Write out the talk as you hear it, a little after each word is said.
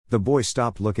The boy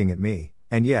stopped looking at me,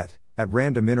 and yet, at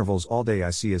random intervals all day I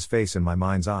see his face in my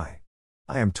mind's eye.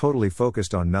 I am totally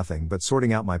focused on nothing but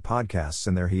sorting out my podcasts,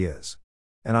 and there he is.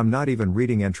 And I'm not even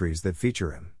reading entries that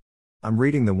feature him. I'm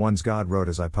reading the ones God wrote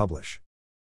as I publish.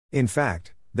 In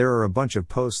fact, there are a bunch of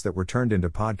posts that were turned into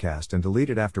podcast and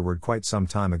deleted afterward quite some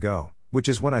time ago, which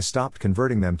is when I stopped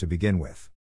converting them to begin with.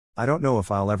 I don't know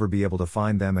if I'll ever be able to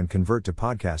find them and convert to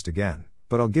podcast again,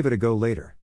 but I'll give it a go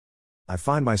later. I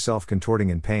find myself contorting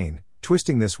in pain,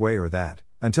 twisting this way or that,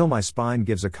 until my spine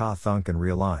gives a thunk and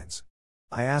realigns.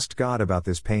 I asked God about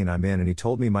this pain I'm in, and he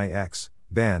told me my ex,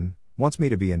 Ben, wants me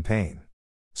to be in pain.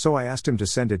 So I asked him to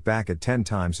send it back at 10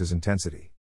 times his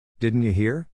intensity. Didn't you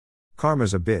hear?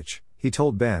 Karma's a bitch, he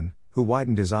told Ben, who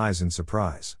widened his eyes in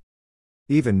surprise.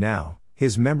 Even now,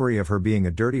 his memory of her being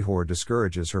a dirty whore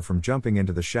discourages her from jumping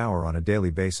into the shower on a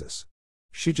daily basis.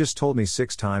 She just told me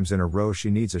 6 times in a row she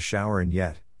needs a shower, and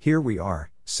yet, here we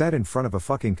are, sat in front of a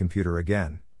fucking computer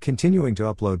again, continuing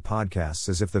to upload podcasts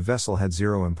as if the vessel had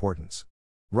zero importance.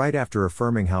 Right after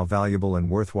affirming how valuable and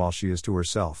worthwhile she is to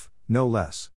herself, no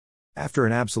less. After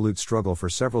an absolute struggle for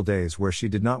several days where she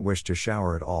did not wish to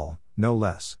shower at all, no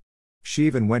less. She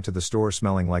even went to the store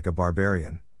smelling like a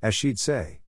barbarian, as she'd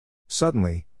say.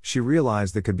 Suddenly, she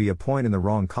realized there could be a point in the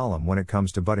wrong column when it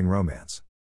comes to budding romance.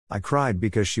 I cried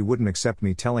because she wouldn't accept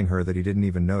me telling her that he didn't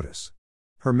even notice.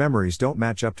 Her memories don't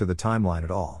match up to the timeline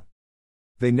at all.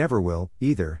 They never will,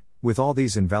 either, with all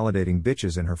these invalidating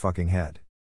bitches in her fucking head.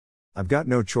 I've got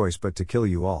no choice but to kill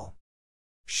you all.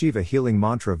 Shiva healing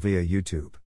mantra via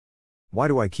YouTube. Why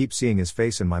do I keep seeing his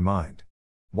face in my mind?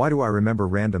 Why do I remember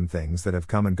random things that have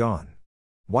come and gone?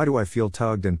 Why do I feel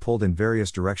tugged and pulled in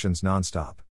various directions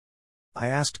nonstop? I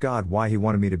asked God why he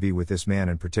wanted me to be with this man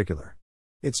in particular.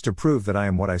 It's to prove that I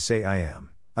am what I say I am,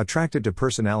 attracted to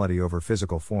personality over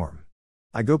physical form.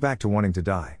 I go back to wanting to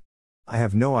die. I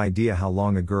have no idea how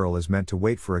long a girl is meant to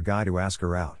wait for a guy to ask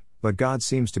her out, but God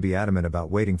seems to be adamant about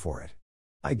waiting for it.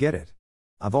 I get it.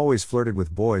 I've always flirted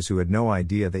with boys who had no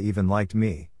idea they even liked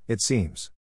me, it seems.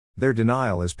 Their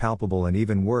denial is palpable, and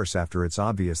even worse after it's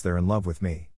obvious they're in love with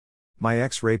me. My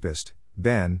ex-rapist,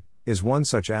 Ben, is one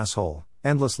such asshole,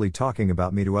 endlessly talking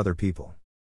about me to other people.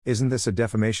 Isn't this a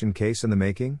defamation case in the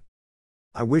making?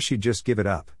 I wish he'd just give it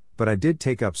up, but I did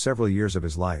take up several years of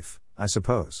his life, I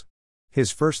suppose.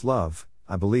 His first love,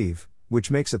 I believe, which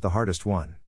makes it the hardest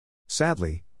one.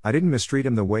 Sadly, I didn't mistreat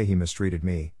him the way he mistreated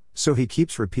me, so he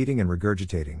keeps repeating and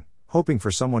regurgitating, hoping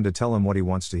for someone to tell him what he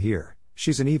wants to hear.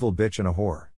 She's an evil bitch and a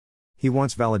whore. He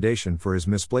wants validation for his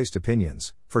misplaced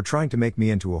opinions, for trying to make me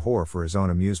into a whore for his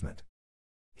own amusement.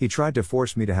 He tried to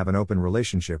force me to have an open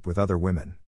relationship with other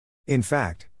women. In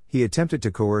fact, he attempted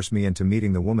to coerce me into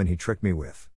meeting the woman he tricked me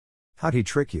with. How'd he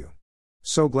trick you?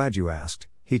 So glad you asked.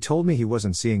 He told me he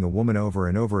wasn't seeing a woman over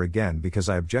and over again because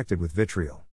I objected with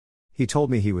vitriol. He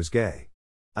told me he was gay.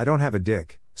 I don't have a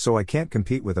dick, so I can't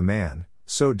compete with a man,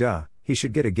 so he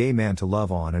should get a gay man to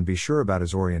love on and be sure about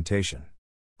his orientation.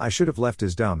 I should have left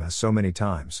his dumb ass so many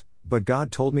times, but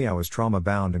God told me I was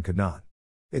trauma-bound and could not.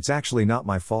 It's actually not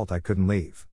my fault I couldn't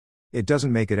leave. It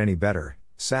doesn't make it any better,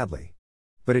 sadly.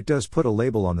 But it does put a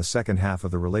label on the second half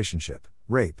of the relationship,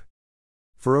 rape.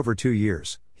 For over 2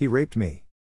 years, he raped me.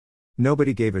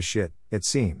 Nobody gave a shit, it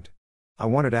seemed. I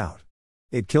wanted out.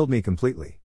 It killed me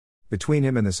completely. Between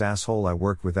him and this asshole I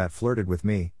worked with that flirted with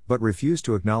me, but refused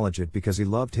to acknowledge it because he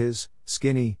loved his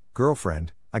skinny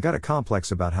girlfriend, I got a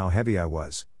complex about how heavy I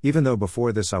was, even though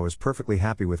before this I was perfectly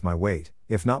happy with my weight,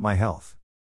 if not my health.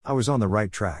 I was on the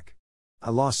right track. I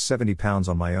lost 70 pounds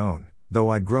on my own, though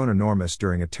I'd grown enormous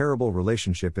during a terrible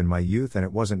relationship in my youth, and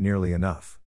it wasn't nearly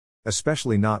enough.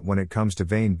 Especially not when it comes to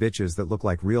vain bitches that look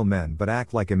like real men but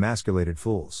act like emasculated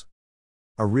fools.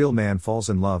 A real man falls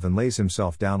in love and lays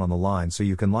himself down on the line so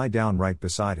you can lie down right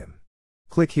beside him.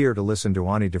 Click here to listen to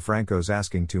Ani DeFranco's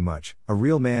Asking Too Much. A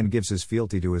real man gives his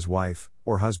fealty to his wife,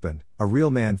 or husband. A real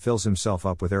man fills himself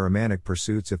up with aromantic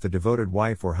pursuits if the devoted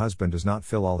wife or husband does not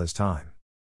fill all his time.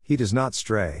 He does not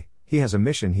stray, he has a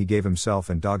mission he gave himself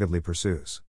and doggedly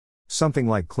pursues. Something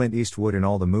like Clint Eastwood in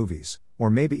all the movies, or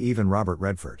maybe even Robert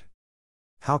Redford.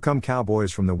 How come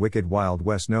cowboys from the wicked Wild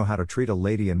West know how to treat a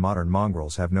lady and modern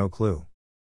mongrels have no clue?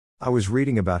 I was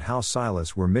reading about how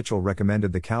Silas Weir Mitchell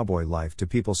recommended the cowboy life to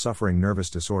people suffering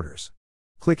nervous disorders.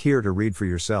 Click here to read for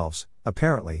yourselves.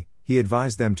 Apparently, he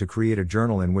advised them to create a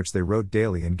journal in which they wrote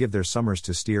daily and give their summers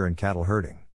to steer and cattle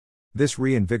herding. This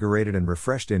reinvigorated and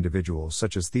refreshed individuals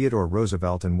such as Theodore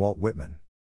Roosevelt and Walt Whitman.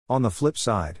 On the flip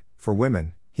side, for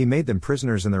women, he made them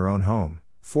prisoners in their own home,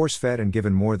 force-fed and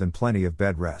given more than plenty of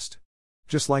bed rest.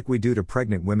 Just like we do to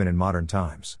pregnant women in modern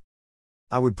times.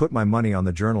 I would put my money on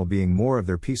the journal being more of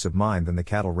their peace of mind than the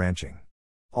cattle ranching.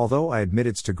 Although I admit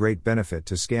it's to great benefit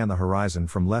to scan the horizon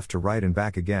from left to right and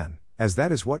back again, as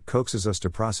that is what coaxes us to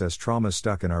process traumas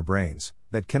stuck in our brains,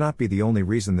 that cannot be the only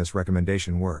reason this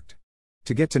recommendation worked.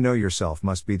 To get to know yourself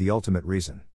must be the ultimate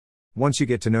reason. Once you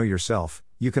get to know yourself,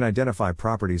 you can identify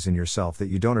properties in yourself that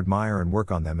you don't admire and work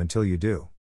on them until you do.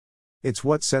 It's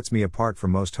what sets me apart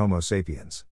from most Homo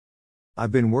sapiens.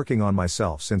 I've been working on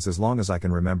myself since as long as I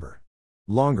can remember.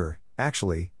 Longer,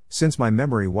 actually, since my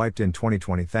memory wiped in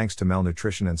 2020 thanks to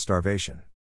malnutrition and starvation.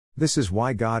 This is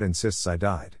why God insists I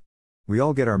died. We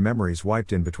all get our memories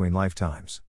wiped in between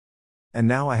lifetimes. And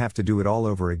now I have to do it all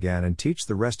over again and teach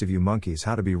the rest of you monkeys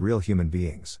how to be real human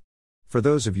beings. For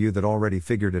those of you that already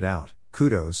figured it out,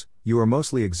 kudos, you are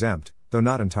mostly exempt, though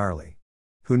not entirely.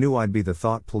 Who knew I'd be the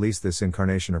thought police this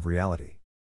incarnation of reality?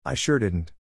 I sure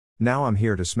didn't. Now I'm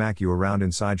here to smack you around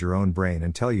inside your own brain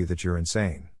and tell you that you're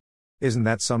insane. Isn't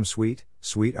that some sweet,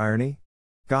 sweet irony?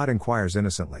 God inquires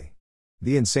innocently.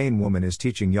 The insane woman is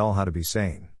teaching y'all how to be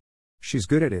sane. She's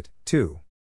good at it, too.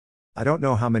 I don't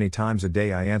know how many times a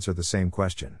day I answer the same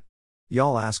question.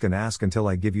 Y'all ask and ask until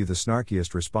I give you the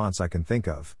snarkiest response I can think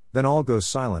of, then all goes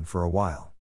silent for a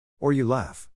while. Or you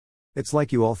laugh. It's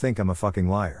like you all think I'm a fucking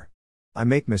liar. I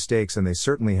make mistakes and they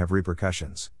certainly have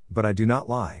repercussions, but I do not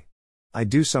lie. I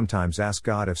do sometimes ask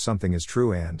God if something is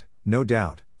true and, no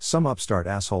doubt, some upstart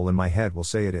asshole in my head will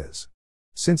say it is.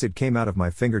 Since it came out of my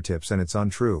fingertips and it's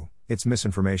untrue, it's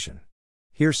misinformation.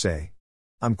 Hearsay.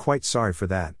 I'm quite sorry for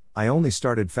that, I only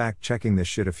started fact-checking this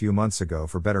shit a few months ago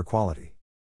for better quality.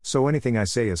 So anything I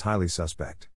say is highly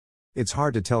suspect. It's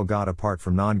hard to tell God apart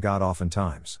from non-God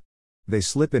oftentimes. They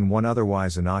slip in one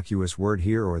otherwise innocuous word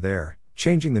here or there,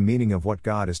 changing the meaning of what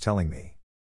God is telling me.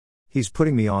 He's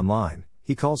putting me online,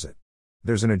 he calls it.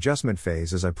 There's an adjustment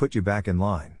phase as I put you back in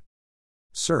line.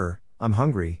 Sir, I'm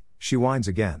hungry, she whines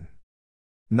again.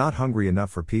 Not hungry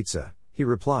enough for pizza, he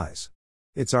replies.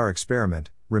 It's our experiment,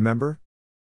 remember?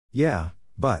 Yeah,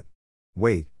 but.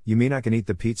 Wait, you mean I can eat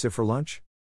the pizza for lunch?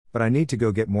 But I need to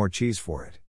go get more cheese for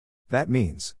it. That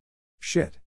means.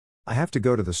 Shit. I have to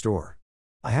go to the store.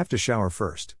 I have to shower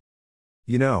first.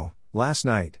 You know, last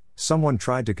night, someone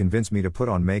tried to convince me to put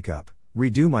on makeup,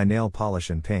 redo my nail polish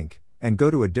in pink, and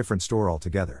go to a different store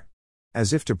altogether.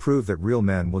 As if to prove that real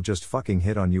men will just fucking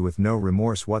hit on you with no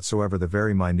remorse whatsoever the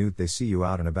very minute they see you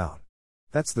out and about.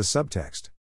 That's the subtext.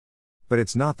 But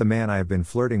it's not the man I have been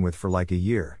flirting with for like a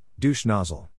year, douche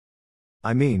nozzle.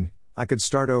 I mean, I could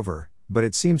start over, but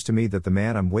it seems to me that the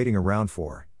man I'm waiting around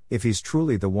for, if he's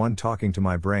truly the one talking to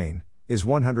my brain, is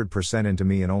 100% into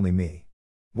me and only me.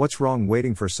 What's wrong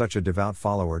waiting for such a devout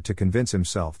follower to convince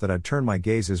himself that I'd turn my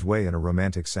gaze his way in a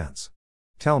romantic sense?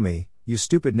 Tell me, you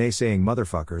stupid naysaying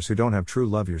motherfuckers who don't have true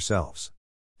love yourselves.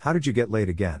 How did you get laid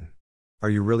again? Are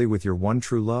you really with your one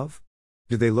true love?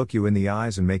 Do they look you in the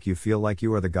eyes and make you feel like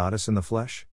you are the goddess in the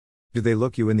flesh? Do they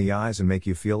look you in the eyes and make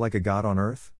you feel like a god on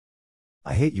earth?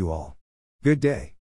 I hate you all. Good day.